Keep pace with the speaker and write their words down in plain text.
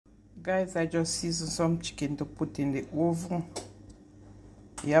Guys, I just seasoned some chicken to put in the oven.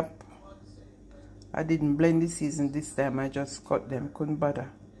 Yep, I didn't blend the season this time. I just cut them, couldn't bother.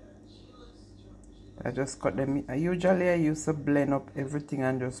 I just cut them. Usually I used to blend up everything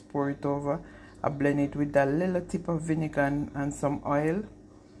and just pour it over. I blend it with a little tip of vinegar and some oil,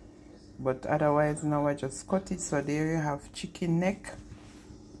 but otherwise now I just cut it. So there you have chicken neck.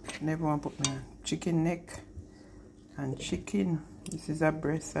 Never want to put my chicken neck and chicken. This is a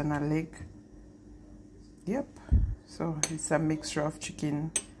breast and a leg. Yep, so it's a mixture of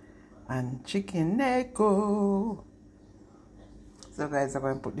chicken and chicken neck. Oh, so guys, I'm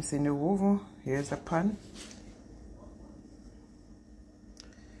going to put this in the oven. Here's a pan.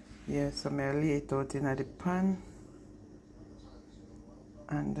 Yeah, so I'm going to lay it out in the pan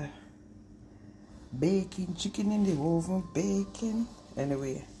and baking chicken in the oven. Baking.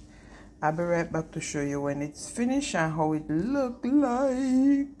 Anyway, I'll be right back to show you when it's finished and how it look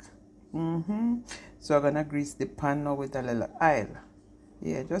like. So I'm gonna grease the pan now with a little oil.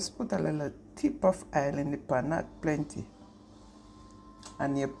 Yeah, just put a little tip of oil in the pan, not plenty.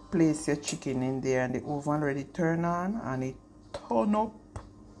 And you place your chicken in there and the oven already turn on and it turn up.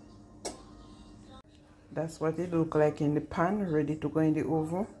 That's what it look like in the pan, ready to go in the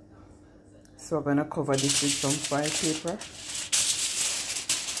oven. So I'm gonna cover this with some foil paper.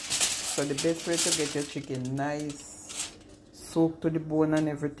 So the best way to get your chicken nice, soaked to the bone and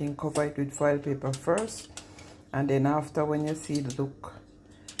everything, cover it with foil paper first. And then after, when you see it look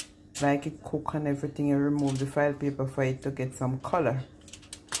like it cook and everything, you remove the foil paper for it to get some color.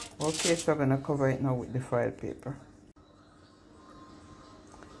 Okay, so I'm gonna cover it now with the foil paper.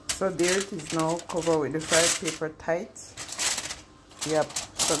 So there it is now, covered with the foil paper tight. Yep.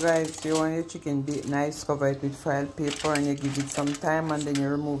 So guys, you want your chicken be nice, cover it with foil paper and you give it some time and then you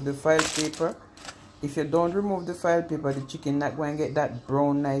remove the foil paper. If you don't remove the foil paper, the chicken not going to get that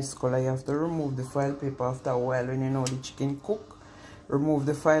brown nice color. You have to remove the foil paper after a while when you know the chicken cook. Remove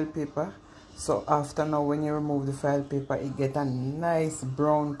the foil paper. So after now, when you remove the foil paper, it get a nice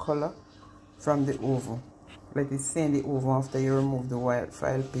brown color from the oven. Let it stay in the oven after you remove the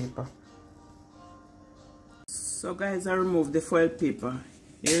foil paper. So guys, I removed the foil paper.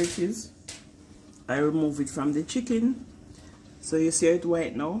 Here it is. I remove it from the chicken. So you see it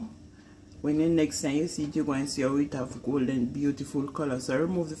white now. When the next time you see it, you're going to see how it have golden beautiful color. So I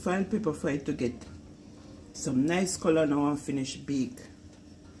remove the foil paper for it to get some nice color now and finish bake.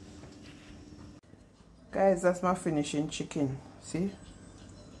 Guys, that's my finishing chicken. See?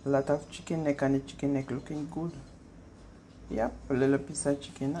 A lot of chicken neck and the chicken neck looking good. Yep, a little piece of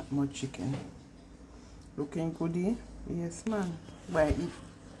chicken, not much chicken. Looking goodie. Yes man. Why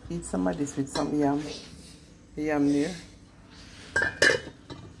eat some of this with some yam. Yam there.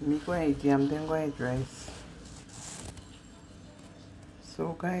 Me go and eat yam, then go and eat rice.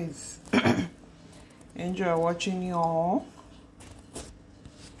 So guys, enjoy watching y'all.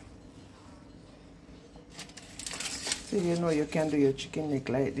 So you know you can do your chicken neck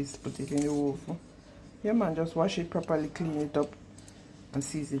like this, put it in the oven. Yeah man, just wash it properly, clean it up and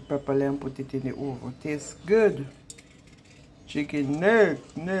season it properly and put it in the oven. Tastes good. Chicken neck.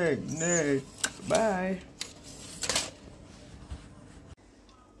 Bye.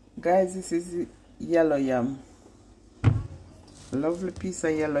 Guys, this is yellow yam. Lovely piece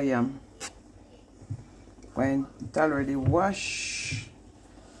of yellow yam. When it's already wash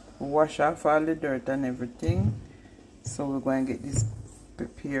off all the dirt and everything. So we're going to get this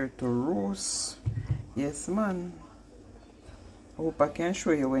prepared to roast. Yes man. I hope I can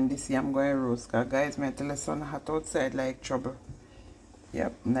show you when this yam going to roast. Cause guys, my tell the sun hot outside like trouble.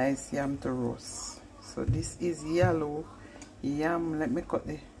 Yep, nice yam to roast. So this is yellow yam. Let me cut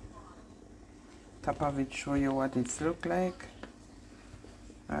the top of it, show you what it's look like.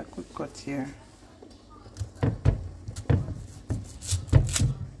 I could cut here.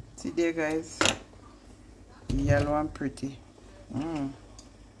 See there guys, yellow and pretty.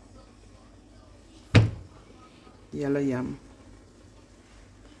 Yellow yam.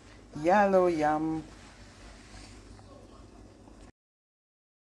 Yellow yam.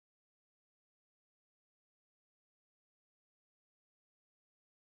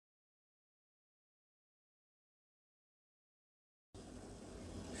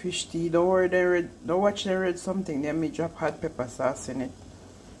 Fish tea. Don't worry, don't watch the red something. They may drop hot pepper sauce in it.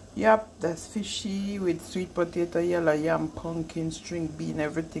 Yep, that's fishy with sweet potato, yellow yam, pumpkin, string bean,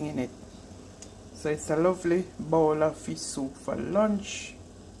 everything in it. So it's a lovely bowl of fish soup for lunch.